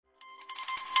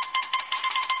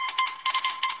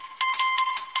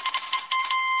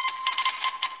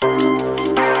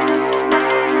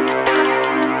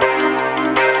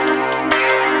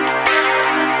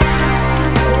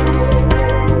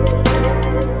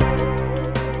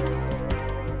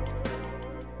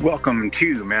Welcome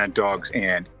to Mad Dogs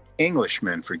and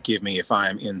Englishmen. Forgive me if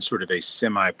I'm in sort of a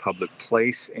semi-public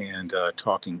place and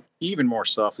talking even more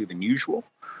softly than usual.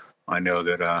 I know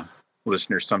that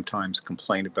listeners sometimes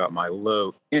complain about my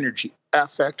low energy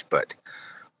affect, but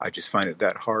I just find it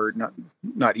that hard,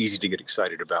 not easy to get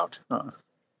excited about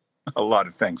a lot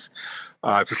of things.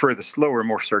 I prefer the slower,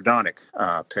 more sardonic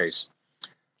pace.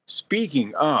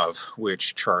 Speaking of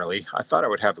which, Charlie, I thought I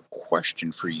would have a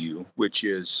question for you, which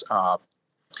is,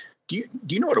 do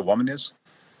you know what a woman is?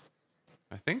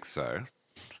 I think so.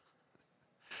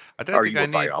 I don't Are think you I a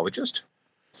need. biologist?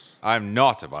 I'm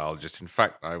not a biologist. In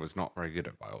fact, I was not very good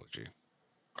at biology.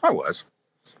 I was.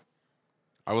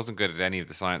 I wasn't good at any of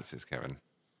the sciences, Kevin.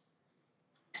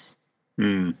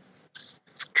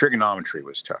 Trigonometry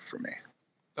was tough for me.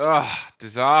 Ugh,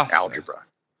 disaster. Algebra.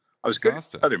 I was good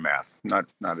at other math, not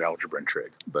algebra and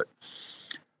trig. But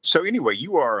so anyway,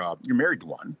 you're married to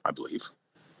one, I believe.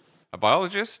 A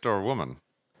biologist or a woman?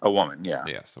 A woman, yeah.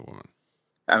 Yes, a woman.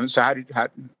 And so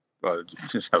well, it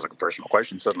sounds like a personal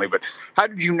question suddenly, but how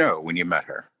did you know when you met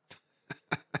her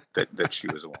that she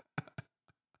was a woman?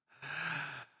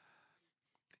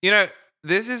 You know,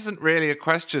 this isn't really a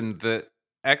question that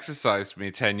exercised me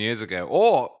 10 years ago,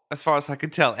 or, as far as I can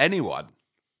tell, anyone.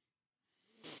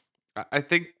 I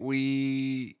think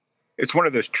It's one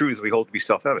of those truths we hold to be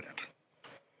self-evident.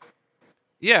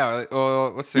 Yeah,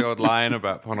 or what's the old line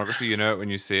about pornography? You know it when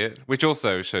you see it, which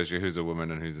also shows you who's a woman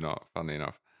and who's not, funnily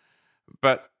enough.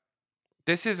 But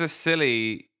this is a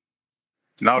silly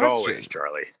Not question. always,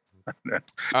 Charlie.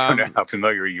 Don't know how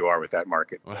familiar you are with that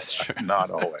market. Well, that's true. Not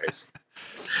always.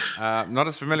 Not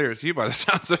as familiar as you by the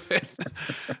sounds of it.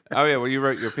 Oh, yeah, well, you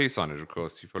wrote your piece on it, of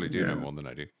course. You probably do know more than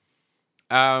I do.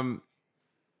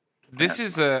 This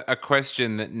is a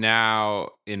question that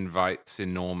now invites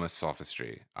enormous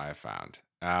sophistry, I have found.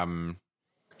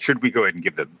 Should we go ahead and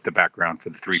give the background for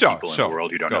the three people in the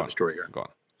world who don't know the story here? Go on.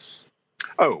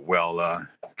 Oh, well,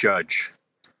 Judge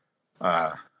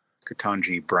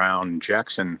Ketanji Brown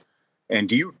Jackson. And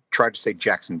do you try to say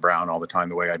Jackson Brown all the time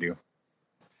the way I do?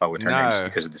 With her name, just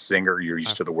because of the singer, you're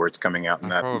used to the words coming out in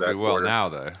that order. Now,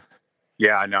 though.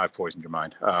 Yeah, now I've poisoned your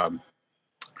mind.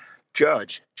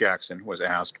 Judge Jackson was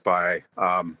asked by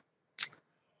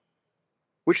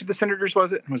which of the senators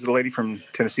was it? Was it the lady from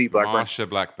Tennessee, Blackburn? Marsha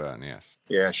Blackburn, yes.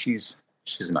 Yeah, she's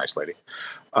a nice lady.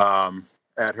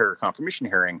 At her confirmation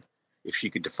hearing, if she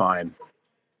could define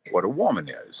what a woman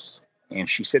is. And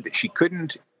she said that she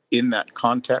couldn't in that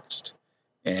context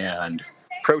and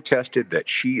protested that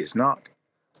she is not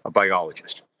a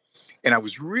biologist. And I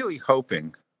was really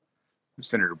hoping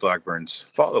Senator Blackburn's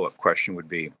follow-up question would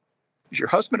be, is your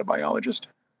husband a biologist?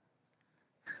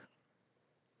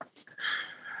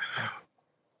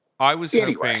 I was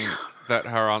hoping that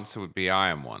her answer would be, I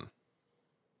am one.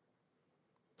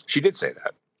 She did say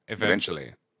that.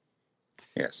 Eventually.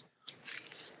 Yes.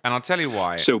 And I'll tell you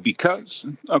why. So because...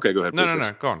 Okay, go ahead.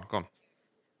 No. Go on.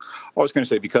 I was going to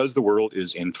say, because the world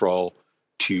is in thrall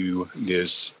to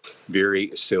this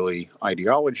very silly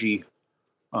ideology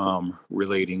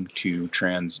relating to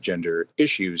transgender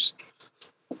issues,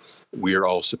 we are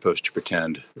all supposed to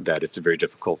pretend that it's a very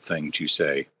difficult thing to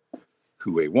say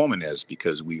who a woman is,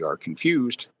 because we are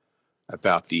confused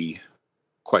about the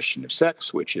question of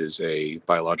sex, which is a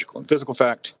biological and physical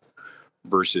fact,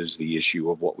 versus the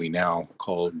issue of what we now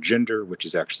call gender, which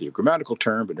is actually a grammatical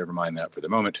term, but never mind that for the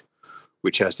moment,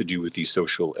 which has to do with the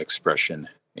social expression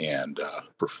and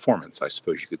performance, I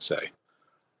suppose you could say,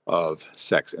 of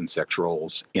sex and sex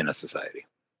roles in a society.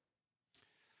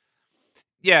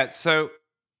 Yeah, so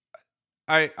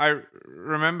I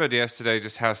remembered yesterday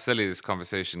just how silly this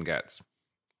conversation gets.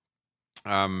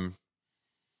 So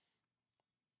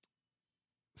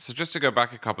just to go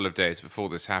back a couple of days before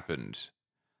this happened,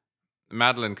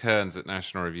 Madeleine Kearns at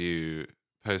National Review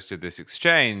posted this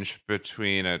exchange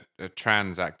between a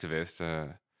trans activist,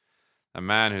 a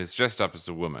man who's dressed up as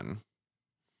a woman,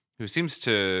 who seems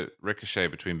to ricochet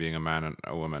between being a man and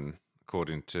a woman,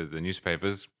 according to the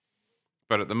newspapers,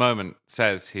 but at the moment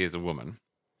says he is a woman.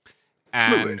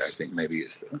 And fluid, I think, maybe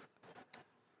is the...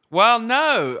 Well,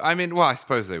 no. I mean, well, I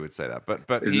suppose they would say that,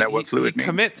 but isn't that what fluid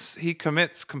means? He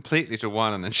commits completely to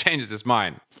one and then changes his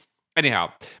mind.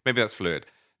 Anyhow, maybe that's fluid.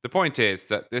 The point is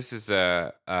that this is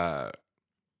a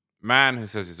man who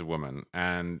says he's a woman,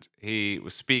 and he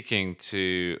was speaking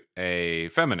to a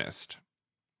feminist.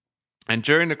 And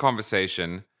during the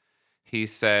conversation, he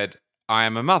said, "I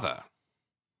am a mother."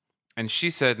 And she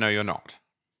said, "No, you're not."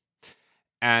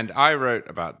 And I wrote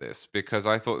about this because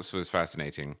I thought this was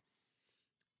fascinating,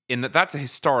 in that that's a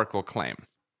historical claim,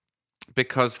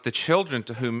 because the children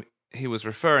to whom he was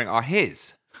referring are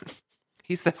his.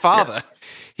 He's their father. Yes.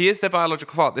 He is their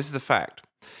biological father. This is a fact.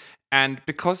 And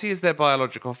because he is their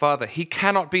biological father, he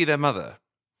cannot be their mother.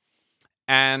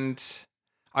 And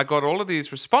I got all of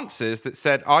these responses that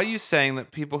said, are you saying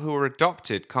that people who are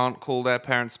adopted can't call their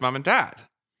parents mum and dad?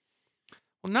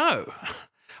 Well, no.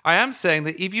 I am saying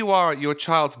that if you are your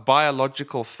child's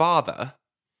biological father,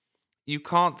 you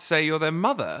can't say you're their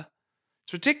mother.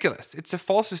 It's ridiculous. It's a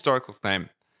false historical claim.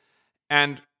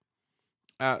 And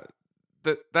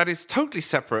that is totally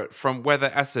separate from whether,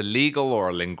 as a legal or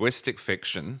a linguistic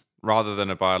fiction, rather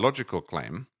than a biological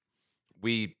claim,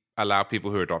 we allow people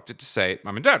who are adopted to say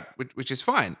mum and dad, which is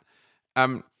fine. I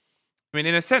mean,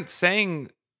 in a sense,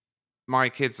 saying my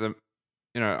kids are,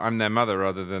 I'm their mother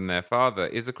rather than their father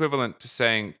is equivalent to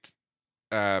saying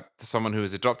to someone who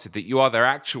is adopted that you are their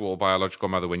actual biological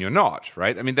mother when you're not,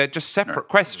 right? I mean, they're just separate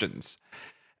questions.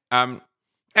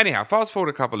 Anyhow, fast forward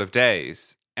a couple of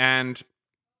days, and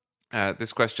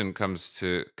this question comes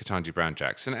to Ketanji Brown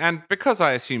Jackson. And because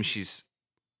I assume she's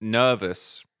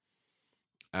nervous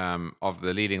of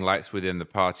the leading lights within the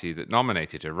party that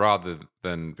nominated her, rather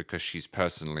than because she's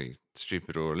personally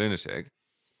stupid or a lunatic,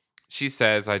 she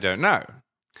says, I don't know.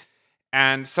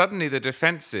 And suddenly the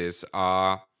defenses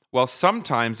are, well,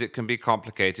 sometimes it can be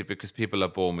complicated because people are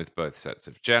born with both sets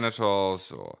of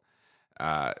genitals, or,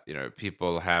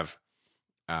 people have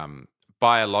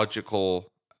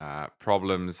biological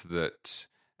problems that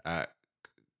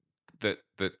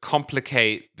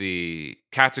complicate the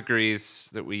categories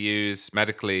that we use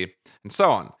medically, and so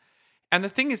on. And the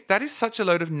thing is, that is such a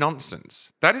load of nonsense.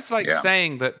 That is like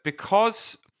saying that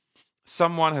because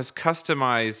someone has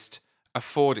customized a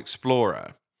Ford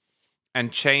Explorer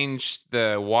and changed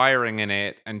the wiring in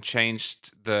it and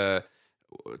changed the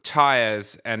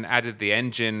tires and added the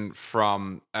engine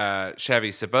from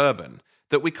Chevy Suburban,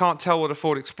 that we can't tell what a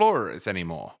Ford Explorer is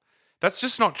anymore. That's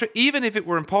just not true. Even if it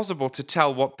were impossible to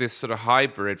tell what this sort of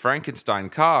hybrid Frankenstein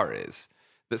car is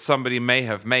that somebody may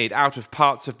have made out of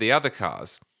parts of the other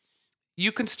cars,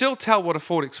 you can still tell what a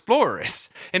Ford Explorer is.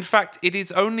 In fact, it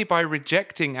is only by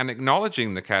rejecting and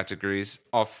acknowledging the categories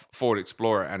of Ford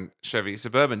Explorer and Chevy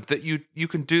Suburban that you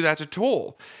can do that at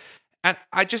all. And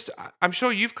I'm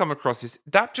sure you've come across this.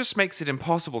 That just makes it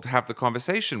impossible to have the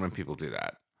conversation when people do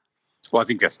that. Well, I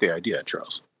think that's the idea,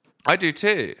 Charles. I do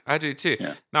too.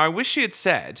 Yeah. Now, I wish she had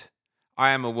said,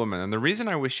 I am a woman. And the reason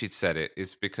I wish she'd said it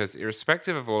is because,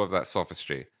 irrespective of all of that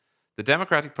sophistry, the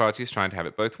Democratic Party is trying to have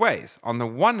it both ways. On the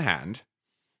one hand,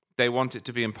 they want it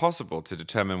to be impossible to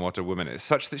determine what a woman is,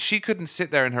 such that she couldn't sit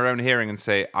there in her own hearing and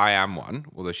say, I am one,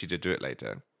 although she did do it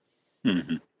later.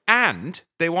 Mm-hmm. And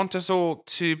they want us all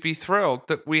to be thrilled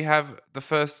that we have the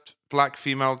first black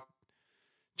female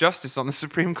justice on the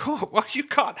Supreme Court. Well, you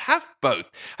can't have both.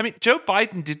 I mean, Joe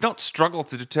Biden did not struggle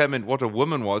to determine what a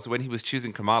woman was when he was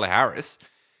choosing Kamala Harris.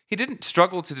 He didn't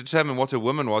struggle to determine what a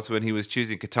woman was when he was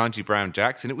choosing Ketanji Brown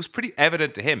Jackson. It was pretty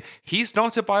evident to him. He's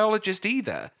not a biologist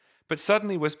either. But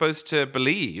suddenly we're supposed to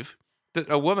believe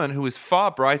that a woman who is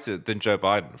far brighter than Joe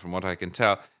Biden, from what I can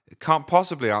tell, can't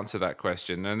possibly answer that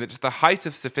question. And it's the height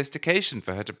of sophistication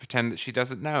for her to pretend that she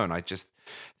doesn't know. And I just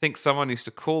think someone needs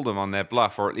to call them on their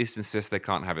bluff, or at least insist they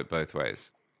can't have it both ways.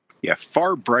 Yeah,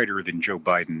 far brighter than Joe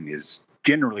Biden is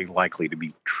generally likely to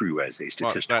be true as a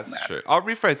statistical that's matter. True. I'll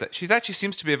rephrase that. She actually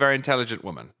seems to be a very intelligent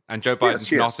woman. And Joe Biden's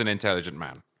not an intelligent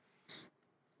man.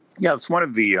 Yeah, it's one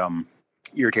of the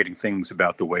irritating things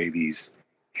about the way these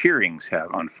hearings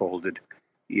have unfolded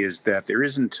is that there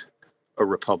isn't a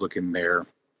Republican there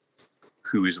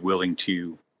who is willing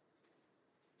to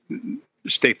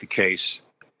state the case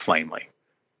plainly.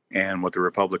 And what the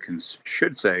Republicans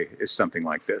should say is something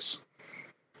like this.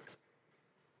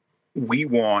 We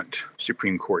want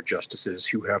Supreme Court justices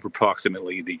who have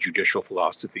approximately the judicial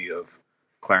philosophy of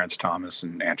Clarence Thomas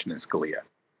and Antonin Scalia.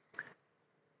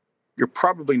 You're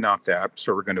probably not that,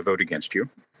 so we're going to vote against you.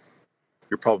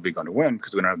 You're probably going to win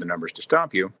because we don't have the numbers to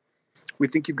stop you. We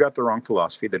think you've got the wrong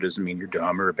philosophy. That doesn't mean you're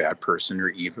dumb or a bad person or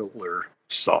evil or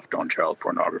soft on child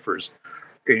pornographers,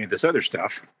 any of this other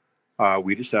stuff.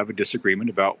 We just have a disagreement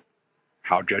about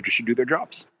how judges should do their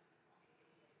jobs.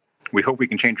 We hope we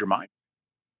can change your mind.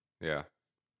 Yeah.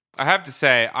 I have to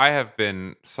say, I have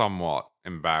been somewhat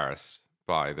embarrassed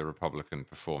by the Republican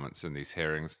performance in these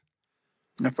hearings.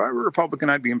 If I were a Republican,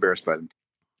 I'd be embarrassed by them.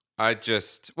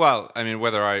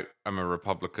 Whether I am a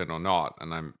Republican or not,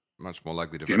 and I'm much more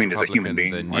likely to vote Republican as a human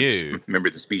being, than you. Member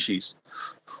of the species?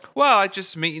 Well, I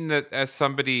just mean that as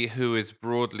somebody who is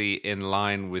broadly in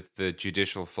line with the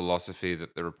judicial philosophy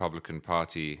that the Republican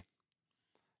Party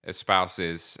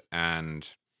espouses and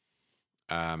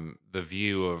the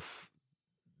view of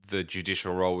the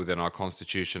judicial role within our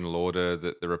constitutional order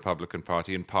that the Republican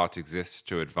Party in part exists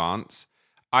to advance.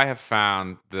 I have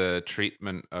found the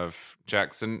treatment of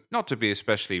Jackson not to be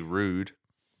especially rude,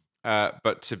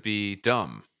 but to be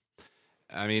dumb.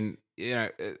 I mean,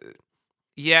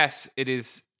 yes, it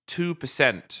is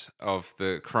 2% of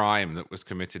the crime that was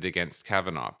committed against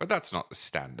Kavanaugh, but that's not the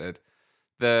standard.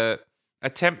 The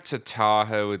attempt to tar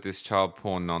her with this child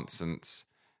porn nonsense.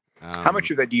 How much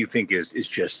of that do you think is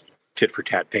just tit for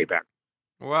tat payback?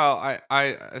 Well,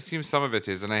 I assume some of it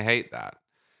is, and I hate that.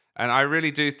 And I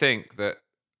really do think that,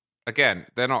 again,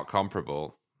 they're not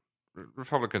comparable.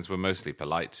 Republicans were mostly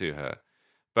polite to her.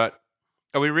 But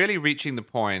are we really reaching the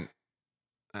point,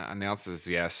 and the answer is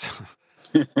yes,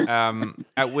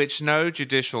 at which no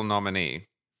judicial nominee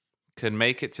can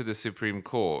make it to the Supreme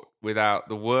Court without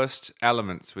the worst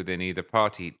elements within either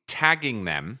party tagging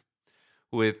them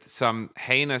with some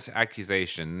heinous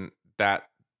accusation that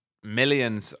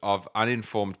millions of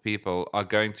uninformed people are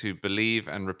going to believe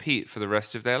and repeat for the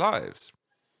rest of their lives?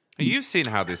 You've seen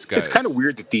how this goes. It's kind of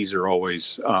weird that these are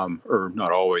always, or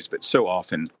not always, but so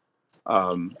often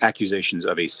accusations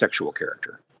of a sexual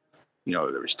character.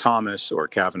 There was Thomas or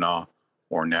Kavanaugh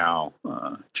or now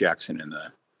Jackson in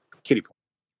the kiddie pool.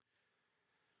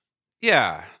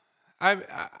 Yeah.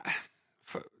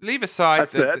 Leave aside...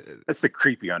 That's the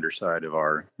creepy underside of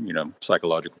our,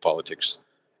 psychological politics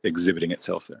exhibiting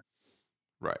itself there.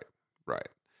 Right.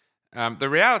 The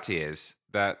reality is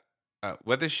that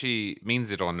whether she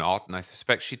means it or not, and I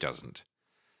suspect she doesn't,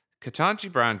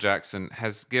 Ketanji Brown Jackson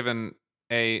has given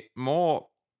a more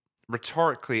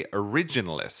rhetorically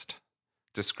originalist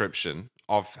description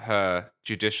of her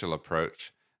judicial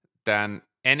approach than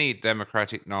any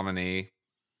Democratic nominee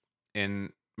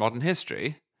in modern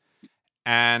history.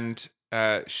 And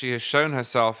she has shown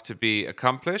herself to be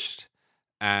accomplished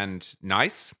and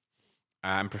nice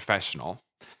and professional.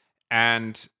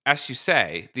 And as you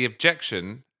say, the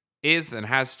objection is and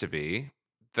has to be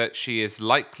that she is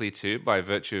likely to, by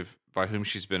virtue of by whom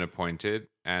she's been appointed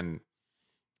and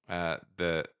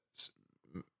the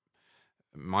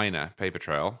minor paper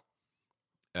trail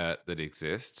that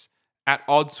exists, at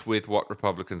odds with what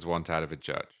Republicans want out of a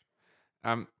judge.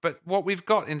 But what we've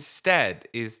got instead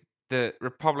is the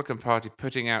Republican Party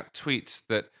putting out tweets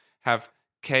that have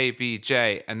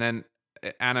KBJ and then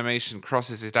animation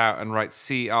crosses it out and writes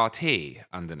CRT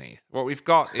underneath. What we've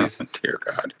got is dear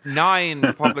God. 9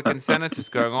 Republican senators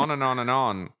going on and on and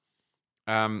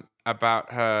on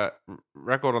about her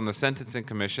record on the Sentencing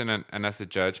Commission and as a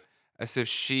judge, as if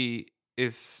she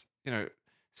is,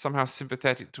 somehow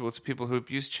sympathetic towards people who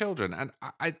abuse children. And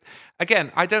I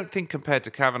don't think compared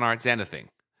to Kavanaugh it's anything.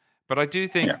 But I do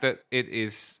think that it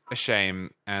is a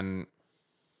shame, and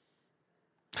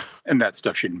that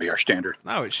stuff shouldn't be our standard.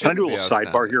 No, it shouldn't. Can I do a little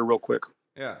sidebar here real quick?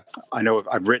 Yeah. I know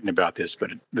I've written about this,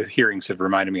 but the hearings have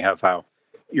reminded me of how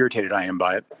irritated I am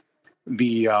by it.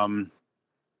 The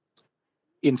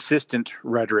insistent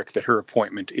rhetoric that her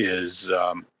appointment is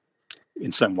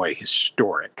in some way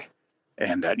historic,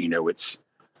 and that, it's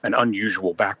an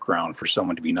unusual background for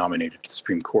someone to be nominated to the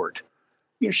Supreme Court.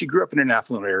 She grew up in an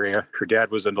affluent area. Her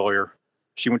dad was a lawyer.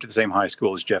 She went to the same high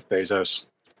school as Jeff Bezos.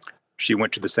 She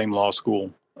went to the same law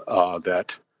school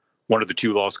that one of the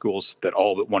 2 law schools that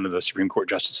all but one of the Supreme Court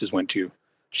justices went to.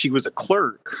 She was a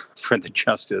clerk for the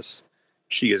justice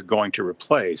she is going to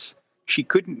replace. She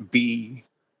couldn't be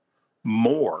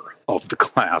more of the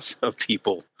class of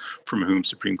people from whom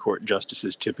Supreme Court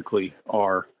justices typically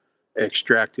are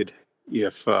extracted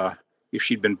if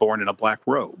she'd been born in a black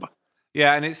robe.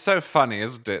 Yeah, and it's so funny,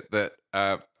 isn't it, that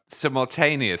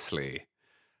simultaneously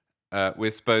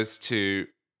we're supposed to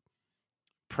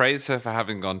praise her for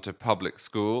having gone to public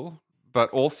school, but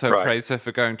also praise her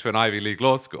for going to an Ivy League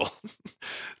law school.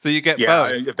 So you get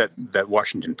both. That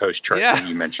Washington Post chart that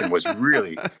you mentioned was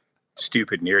really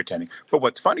stupid and irritating. But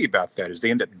what's funny about that is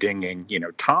they end up dinging,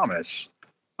 Thomas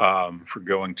for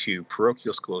going to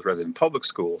parochial schools rather than public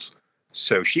schools.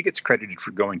 So she gets credited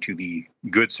for going to the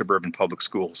good suburban public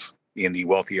schools in the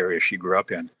wealthy area she grew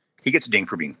up in. He gets dinged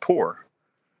for being poor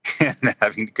and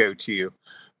having to go to,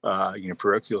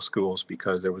 parochial schools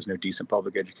because there was no decent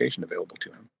public education available to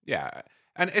him. Yeah.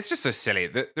 And it's just so silly.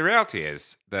 The reality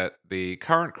is that the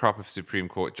current crop of Supreme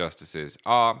Court justices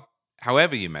are,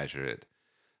 however you measure it,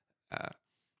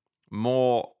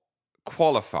 more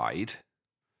qualified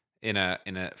in a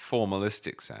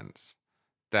formalistic sense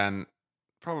than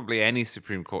probably any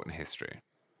Supreme Court in history.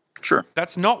 Sure.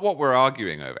 That's not what we're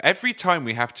arguing over. Every time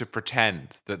we have to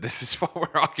pretend that this is what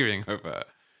we're arguing over.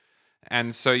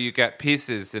 And so you get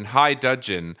pieces in high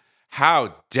dudgeon.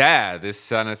 How dare this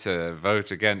senator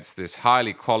vote against this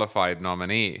highly qualified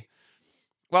nominee?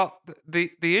 Well,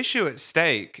 the issue at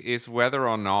stake is whether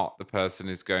or not the person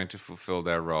is going to fulfill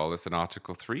their role as an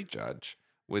Article 3 judge,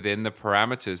 within the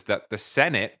parameters that the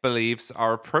Senate believes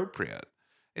are appropriate.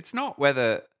 It's not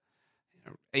whether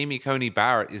Amy Coney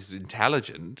Barrett is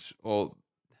intelligent or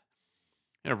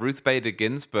Ruth Bader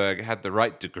Ginsburg had the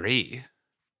right degree.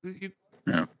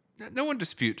 Yeah. No one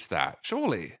disputes that,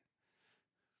 surely.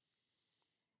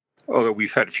 Although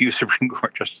we've had a few Supreme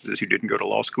Court justices who didn't go to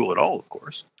law school at all, of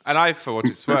course. And I, for what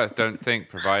it's worth, don't think,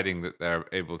 providing that they're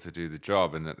able to do the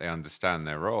job and that they understand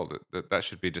their role, that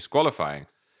should be disqualifying.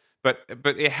 But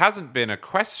it hasn't been a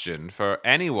question for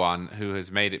anyone who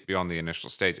has made it beyond the initial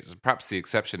stages. Perhaps the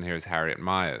exception here is Harriet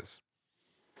Miers,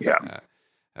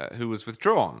 who was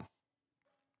withdrawn.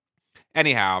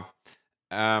 Anyhow,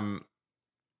 I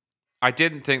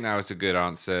didn't think that was a good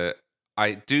answer.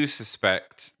 I do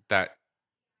suspect that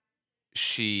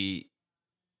she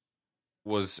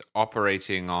was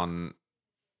operating on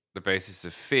the basis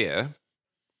of fear,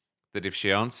 that if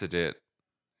she answered it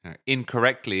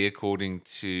incorrectly according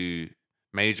to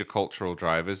major cultural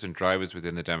drivers and drivers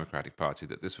within the Democratic Party,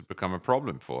 that this would become a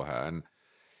problem for her.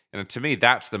 And to me,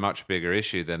 that's the much bigger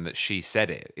issue than that she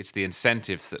said it. It's the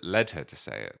incentives that led her to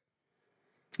say it.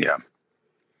 Yeah.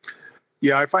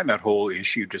 Yeah, I find that whole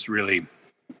issue just really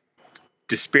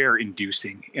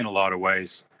despair-inducing in a lot of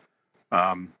ways.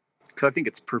 Because I think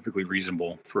it's perfectly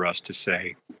reasonable for us to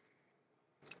say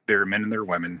there are men and there are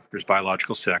women. There's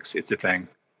biological sex. It's a thing.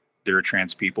 There are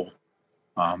trans people.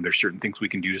 There's certain things we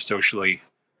can do to socially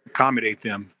accommodate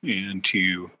them and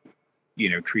to,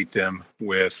 treat them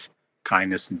with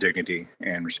kindness and dignity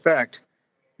and respect.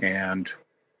 And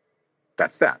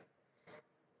that's that.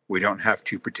 We don't have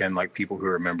to pretend like people who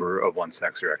are a member of one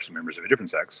sex are actually members of a different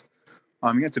sex.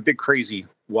 It's a big, crazy,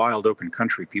 wild, open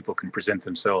country. People can present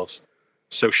themselves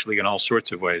socially in all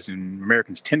sorts of ways, and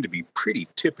Americans tend to be pretty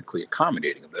typically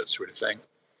accommodating of that sort of thing.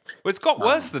 Well, it's got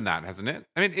worse than that, hasn't it?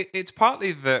 I mean, it's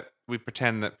partly that we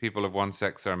pretend that people of one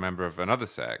sex are a member of another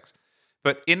sex,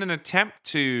 but in an attempt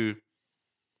to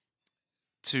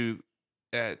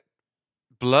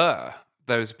blur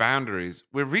those boundaries,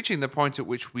 we're reaching the point at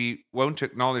which we won't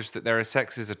acknowledge that there are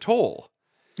sexes at all.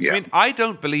 Yeah. I mean, I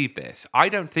don't believe this. I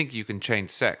don't think you can change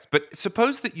sex. But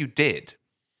suppose that you did.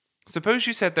 Suppose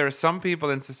you said there are some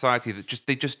people in society that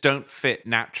they just don't fit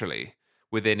naturally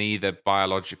within either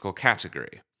biological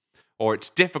category, or it's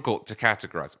difficult to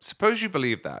categorize. Suppose you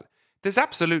believe that. There's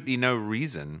absolutely no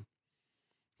reason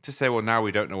to say, well, now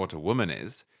we don't know what a woman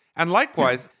is. And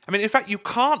likewise, I mean, in fact, you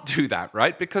can't do that,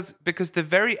 right? Because the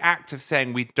very act of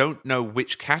saying we don't know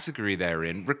which category they're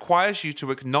in requires you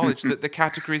to acknowledge that the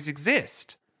categories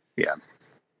exist. Yeah.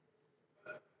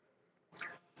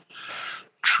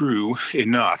 True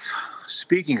enough.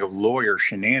 Speaking of lawyer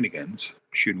shenanigans,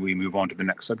 should we move on to the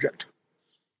next subject?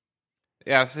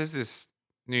 Yeah, so there's this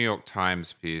New York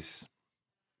Times piece.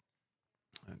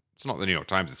 It's not the New York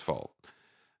Times' fault.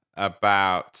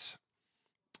 About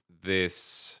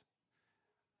this.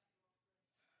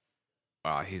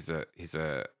 Well, he's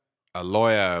a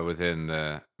lawyer within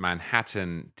the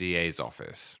Manhattan DA's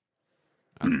office,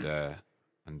 under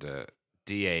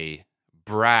DA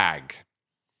Bragg,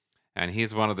 and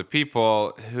he's one of the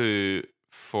people who,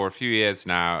 for a few years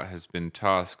now, has been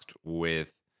tasked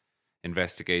with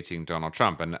investigating Donald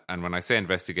Trump. And when I say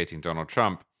investigating Donald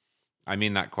Trump, I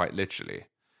mean that quite literally.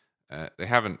 They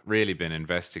haven't really been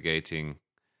investigating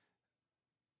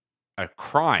a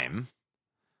crime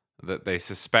that they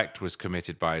suspect was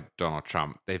committed by Donald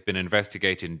Trump. They've been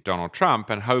investigating Donald Trump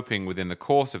and hoping within the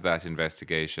course of that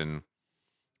investigation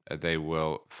they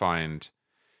will find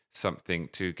something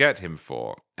to get him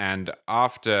for. And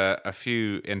after a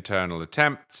few internal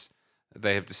attempts,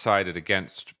 they have decided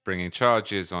against bringing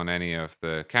charges on any of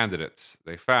the candidates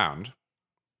they found.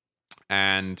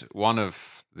 And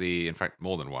in fact,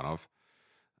 more than one of,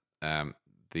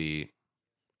 the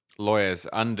lawyers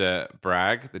under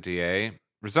Bragg, the DA,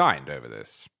 resigned over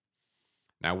this.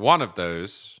 Now, one of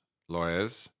those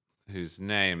lawyers, whose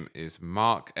name is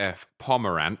Mark F.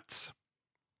 Pomerantz,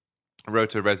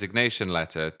 wrote a resignation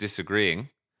letter disagreeing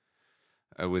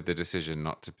with the decision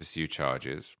not to pursue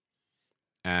charges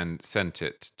and sent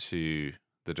it to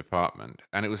the department.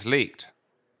 And it was leaked.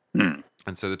 And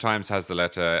so the Times has the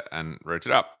letter and wrote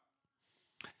it up.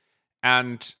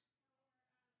 And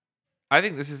I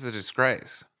think this is a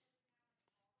disgrace.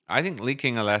 I think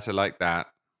leaking a letter like that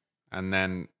and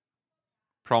then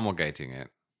promulgating it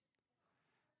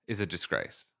is a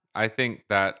disgrace. I think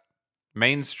that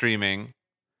mainstreaming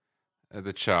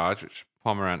the charge, which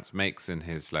Pomerantz makes in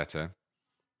his letter,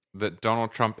 that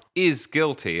Donald Trump is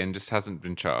guilty and just hasn't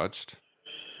been charged,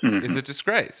 is a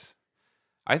disgrace.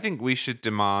 I think we should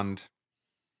demand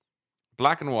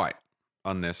black and white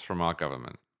on this from our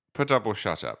government. Put up or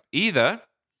shut up. Either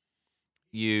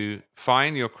you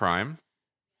find your crime,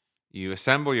 you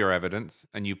assemble your evidence,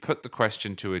 and you put the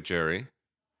question to a jury,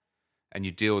 and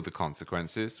you deal with the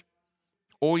consequences,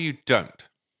 or you don't.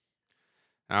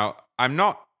 Now, I'm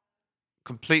not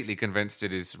completely convinced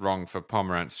it is wrong for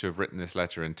Pomerantz to have written this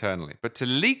letter internally, but to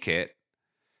leak it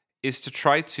is to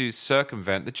try to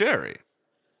circumvent the jury.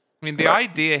 I mean, the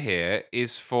idea here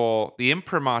is for the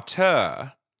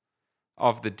imprimatur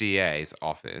of the DA's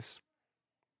office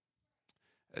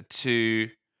to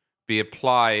be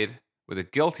applied with a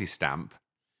guilty stamp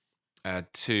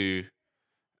to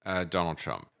Donald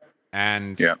Trump.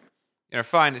 And,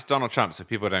 fine, it's Donald Trump, so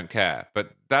people don't care.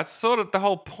 But that's sort of the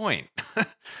whole point.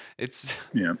 It's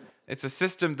a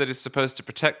system that is supposed to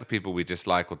protect the people we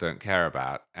dislike or don't care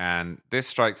about. And this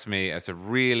strikes me as a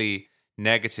really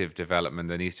negative development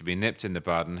that needs to be nipped in the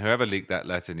bud. And whoever leaked that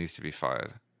letter needs to be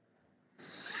fired.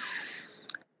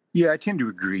 Yeah, I tend to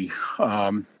agree.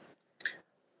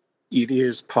 It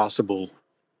is possible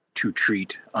to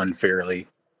treat unfairly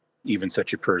even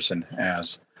such a person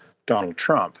as Donald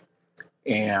Trump.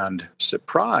 And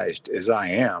surprised as I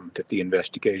am that the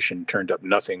investigation turned up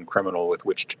nothing criminal with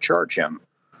which to charge him,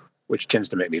 which tends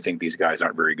to make me think these guys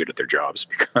aren't very good at their jobs,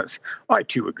 because I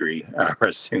too agree or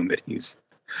assume that he's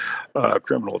a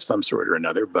criminal of some sort or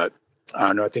another. But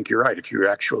no, I think you're right. If you're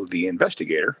actually the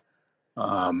investigator,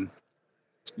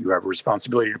 you have a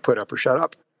responsibility to put up or shut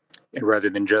up, and rather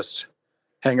than just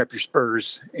hang up your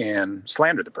spurs and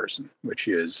slander the person, which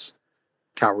is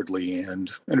cowardly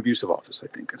and an abuse of office, I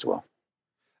think, as well.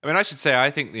 I mean, I should say,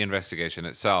 I think the investigation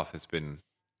itself has been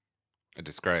a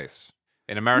disgrace.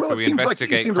 In America, we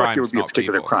investigate crimes, like there would be a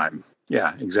particular people. crime.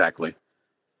 Yeah, exactly.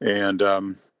 And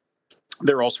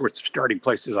there are all sorts of starting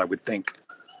places, I would think,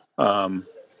 of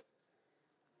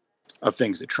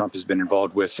things that Trump has been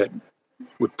involved with that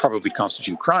would probably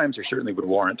constitute crimes, or certainly would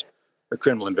warrant a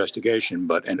criminal investigation.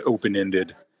 But an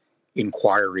open-ended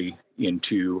inquiry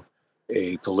into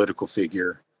a political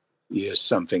figure is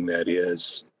something that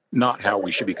is not how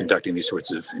we should be conducting these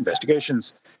sorts of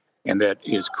investigations, and that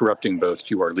is corrupting both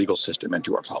to our legal system and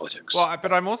to our politics. Well,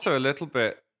 but I'm also a little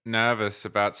bit nervous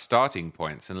about starting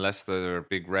points unless there are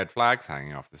big red flags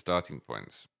hanging off the starting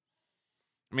points.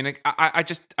 I mean, I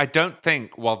don't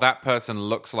think, well, that person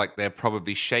looks like they're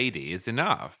probably shady is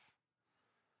enough.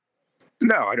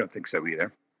 No, I don't think so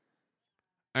either.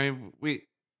 I mean,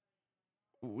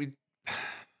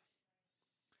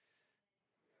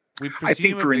 I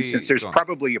think, for instance, there's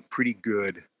probably a pretty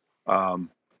good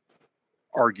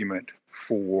argument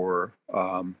for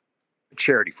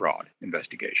charity fraud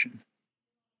investigation.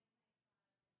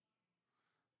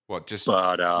 What, just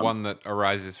one that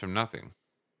arises from nothing?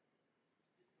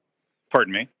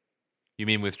 Pardon me? You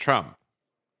mean with Trump?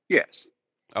 Yes.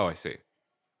 Oh, I see.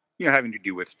 Having to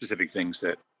do with specific things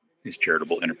that his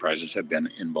charitable enterprises have been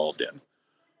involved in.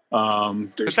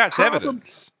 But that's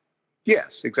evidence.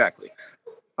 Yes, exactly.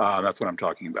 That's what I'm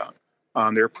talking about.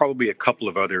 There are probably a couple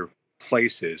of other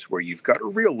places where you've got a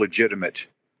real legitimate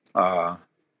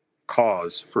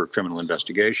cause for a criminal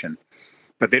investigation,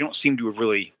 but they don't seem to have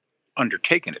really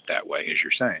undertaken it that way, as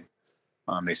you're saying.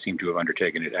 They seem to have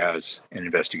undertaken it as an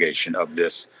investigation of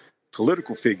this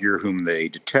political figure whom they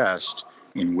detest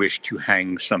and wish to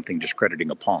hang something discrediting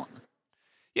upon.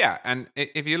 Yeah, and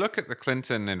if you look at the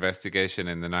Clinton investigation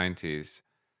in the 90s,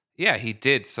 yeah, he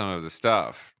did some of the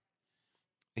stuff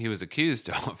he was accused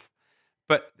of,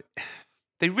 but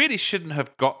they really shouldn't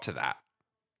have got to that.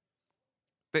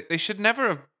 They should never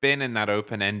have been in that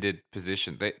open-ended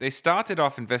position. They started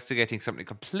off investigating something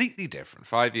completely different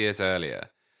 5 years earlier,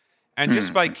 and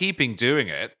just by keeping doing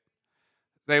it,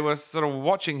 they were sort of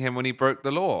watching him when he broke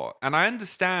the law. And I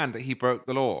understand that he broke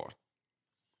the law,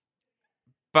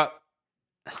 but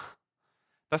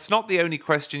that's not the only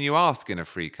question you ask in a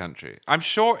free country. I'm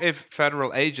sure if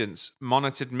federal agents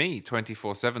monitored me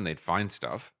 24/7, they'd find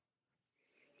stuff.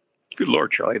 Good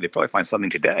Lord, Charlie, they'd probably find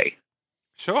something today.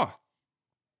 Sure.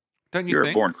 Don't you You're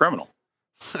think? a born criminal.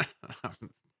 I'm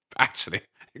actually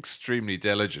extremely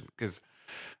diligent, because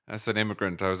as an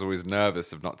immigrant, I was always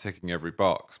nervous of not ticking every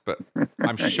box. But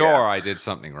I'm sure I did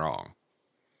something wrong.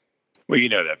 Well, you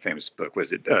know that famous book.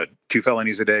 Was it 2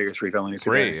 felonies a day or 3 felonies a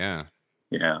day? 3, yeah.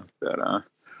 Yeah, but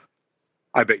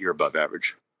I bet you're above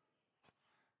average.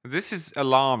 This is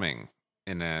alarming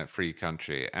in a free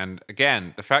country. And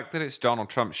again, the fact that it's Donald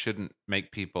Trump shouldn't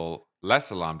make people less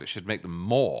alarmed. It should make them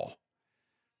more.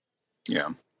 Yeah.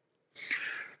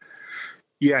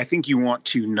 Yeah, I think you want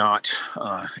to not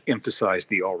emphasize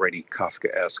the already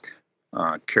Kafkaesque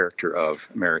character of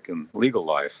American legal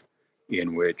life,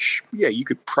 in which, yeah, you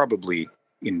could probably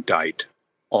indict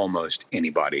almost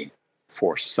anybody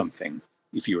for something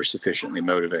if you were sufficiently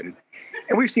motivated.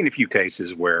 And we've seen a few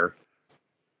cases where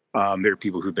there are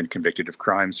people who've been convicted of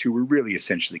crimes who were really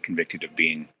essentially convicted of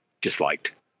being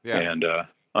disliked Yeah. and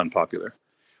unpopular.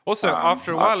 Also,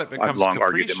 after a while, it I've becomes long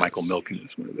argued that Michael capricious. Milken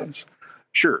is one of those.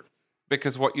 Sure.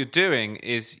 Because what you're doing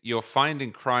is you're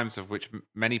finding crimes of which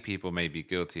many people may be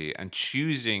guilty and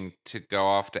choosing to go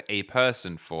after a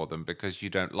person for them because you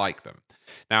don't like them.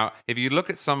 Now, if you look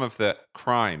at some of the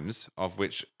crimes of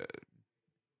which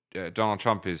Donald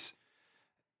Trump is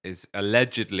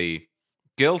allegedly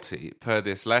guilty per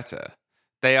this letter,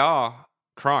 they are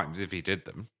crimes if he did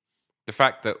them. The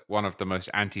fact that one of the most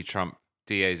anti-Trump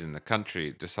DAs in the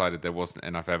country decided there wasn't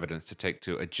enough evidence to take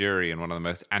to a jury in one of the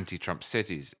most anti-Trump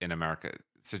cities in America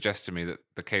suggests to me that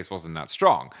the case wasn't that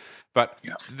strong. But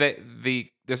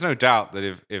there's no doubt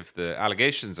that if the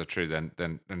allegations are true,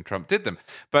 then Trump did them.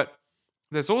 But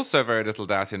there's also very little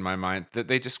doubt in my mind that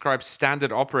they describe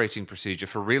standard operating procedure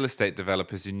for real estate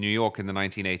developers in New York in the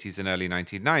 1980s and early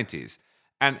 1990s.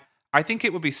 And I think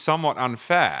it would be somewhat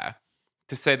unfair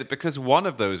to say that because one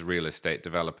of those real estate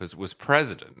developers was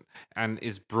president and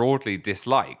is broadly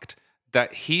disliked,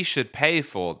 that he should pay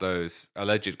for those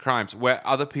alleged crimes where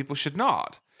other people should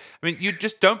not. I mean, you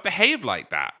just don't behave like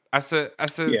that as a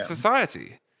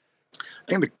society.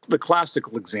 I think the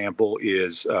classical example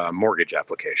is mortgage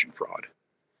application fraud,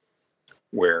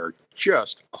 where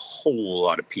just a whole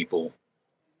lot of people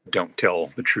don't tell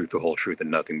the truth, the whole truth, and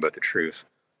nothing but the truth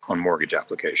on mortgage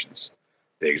applications.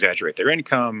 They exaggerate their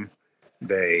income.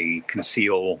 They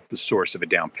conceal the source of a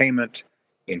down payment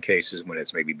in cases when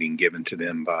it's maybe being given to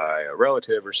them by a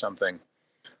relative or something.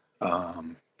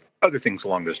 Other things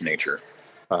along this nature.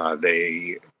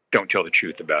 They don't tell the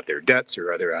truth about their debts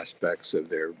or other aspects of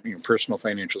their personal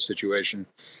financial situation,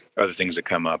 other things that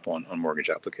come up on mortgage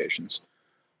applications.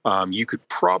 You could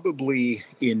probably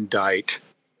indict,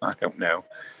 I don't know,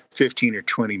 15 or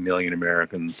 20 million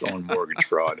Americans on mortgage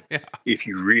fraud if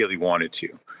you really wanted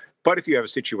to. But if you have a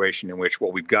situation in which,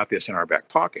 well, we've got this in our back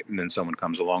pocket, and then someone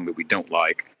comes along that we don't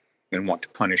like and want to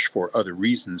punish for other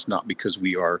reasons, not because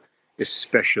we are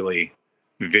especially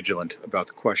vigilant about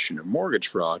the question of mortgage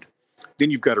fraud, then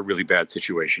you've got a really bad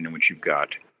situation in which you've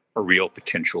got a real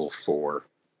potential for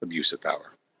abuse of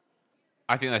power.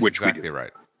 I think that's exactly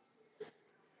right.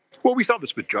 Well, we saw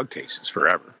this with drug cases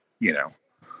forever,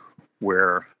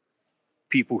 where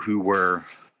people who were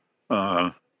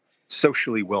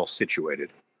socially well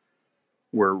situated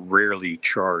were rarely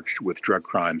charged with drug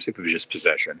crimes if it was just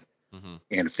possession. Mm-hmm.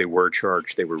 And if they were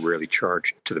charged, they were rarely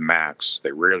charged to the max.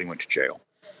 They rarely went to jail.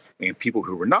 And people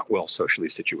who were not well socially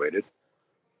situated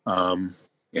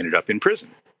ended up in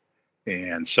prison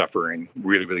and suffering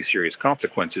really, really serious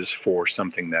consequences for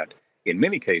something that, in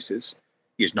many cases,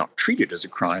 is not treated as a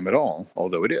crime at all,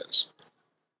 although it is.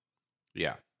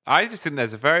 Yeah. I just think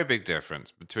there's a very big difference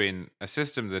between a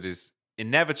system that is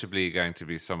inevitably going to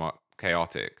be somewhat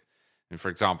chaotic. And for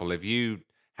example, if you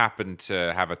happen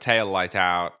to have a tail light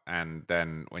out and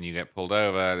then when you get pulled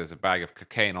over, there's a bag of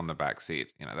cocaine on the back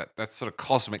seat, that's sort of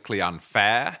cosmically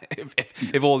unfair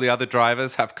if all the other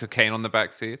drivers have cocaine on the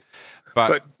back seat.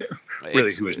 But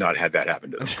really, who has not had that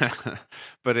happen to them?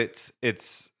 But it's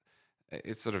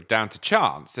sort of down to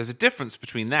chance. There's a difference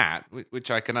between that,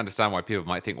 which I can understand why people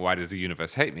might think, why does the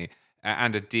universe hate me?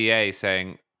 And a DA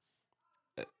saying,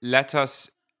 let us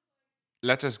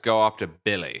go after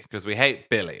Billy, because we hate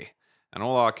Billy. And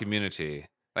all our community,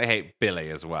 they hate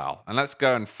Billy as well. And let's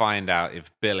go and find out if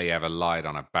Billy ever lied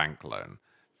on a bank loan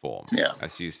form,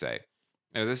 as you say.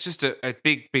 There's just a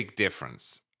big, big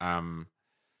difference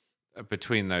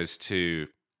between those two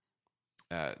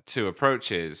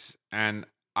approaches. And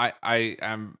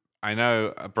I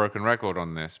know a broken record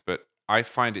on this, but I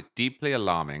find it deeply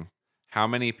alarming how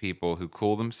many people who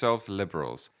call themselves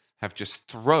liberals have just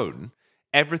thrown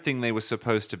everything they were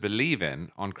supposed to believe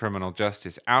in on criminal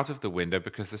justice out of the window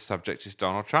because the subject is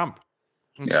Donald Trump.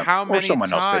 Yeah. How many or someone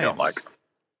times, else they don't like.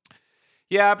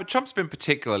 Yeah, but Trump's been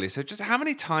particularly so. Just how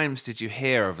many times did you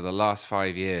hear over the last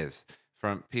 5 years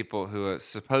from people who are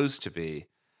supposed to be,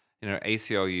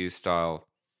 ACLU style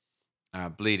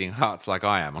bleeding hearts like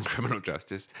I am on criminal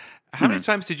justice? How many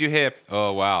times did you hear,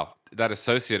 oh, wow, that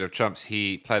associate of Trump's,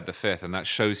 he pled the fifth, and that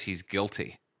shows he's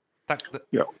guilty?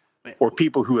 Or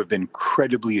people who have been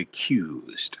credibly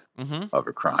accused of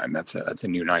a crime. That's a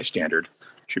new nice standard.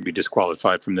 Should be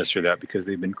disqualified from this or that because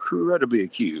they've been credibly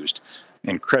accused.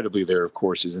 And credibly there, of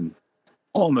course, is an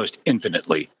almost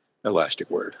infinitely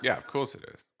elastic word. Yeah, of course it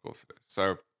is.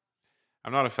 So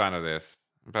I'm not a fan of this.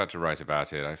 I'm about to write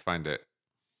about it. I find it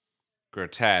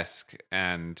grotesque,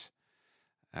 and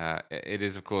it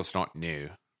is, of course, not new.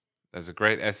 There's a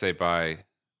great essay by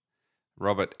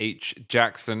Robert H.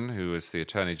 Jackson, who was the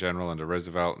Attorney General under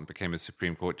Roosevelt and became a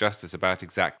Supreme Court Justice, about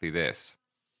exactly this.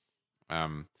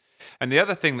 And the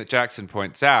other thing that Jackson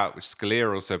points out, which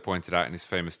Scalia also pointed out in his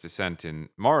famous dissent in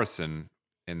Morrison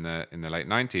in the late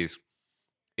 90s,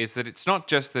 is that it's not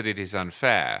just that it is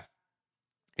unfair.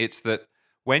 It's that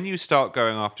when you start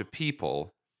going after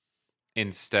people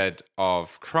instead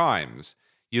of crimes,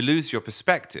 you lose your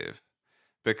perspective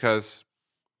because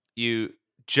you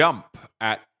jump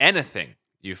at anything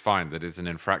you find that is an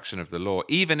infraction of the law,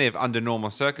 even if under normal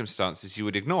circumstances you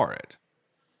would ignore it.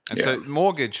 And so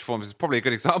mortgage forms is probably a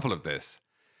good example of this.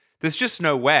 There's just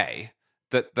no way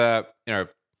that the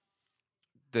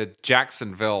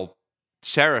Jacksonville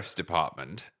Sheriff's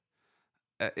Department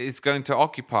is going to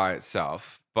occupy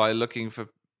itself by looking for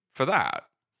that.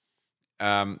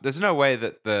 There's no way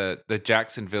that the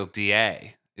Jacksonville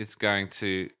DA is going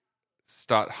to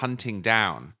start hunting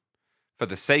down, for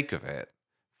the sake of it,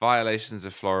 violations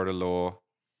of Florida law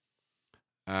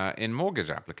in mortgage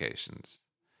applications.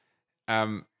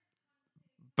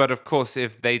 But of course,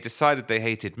 if they decided they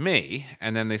hated me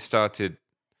and then they started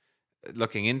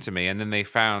looking into me and then they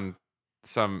found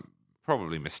some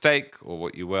probably mistake or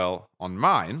what you will on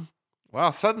mine,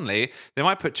 well, suddenly they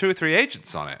might put 2 or 3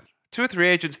 agents on it. 2 or 3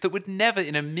 agents that would never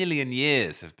in a million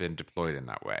years have been deployed in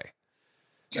that way.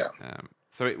 Yeah.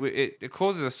 So it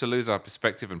causes us to lose our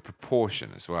perspective and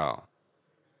proportion as well.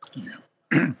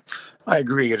 Yeah. I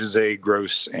agree. It is a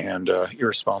gross and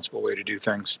irresponsible way to do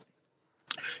things.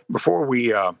 Before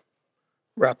we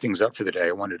wrap things up for the day,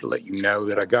 I wanted to let you know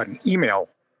that I got an email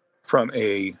from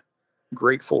a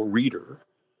grateful reader,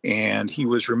 and he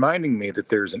was reminding me that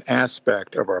there's an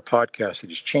aspect of our podcast that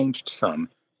has changed some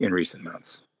in recent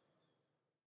months.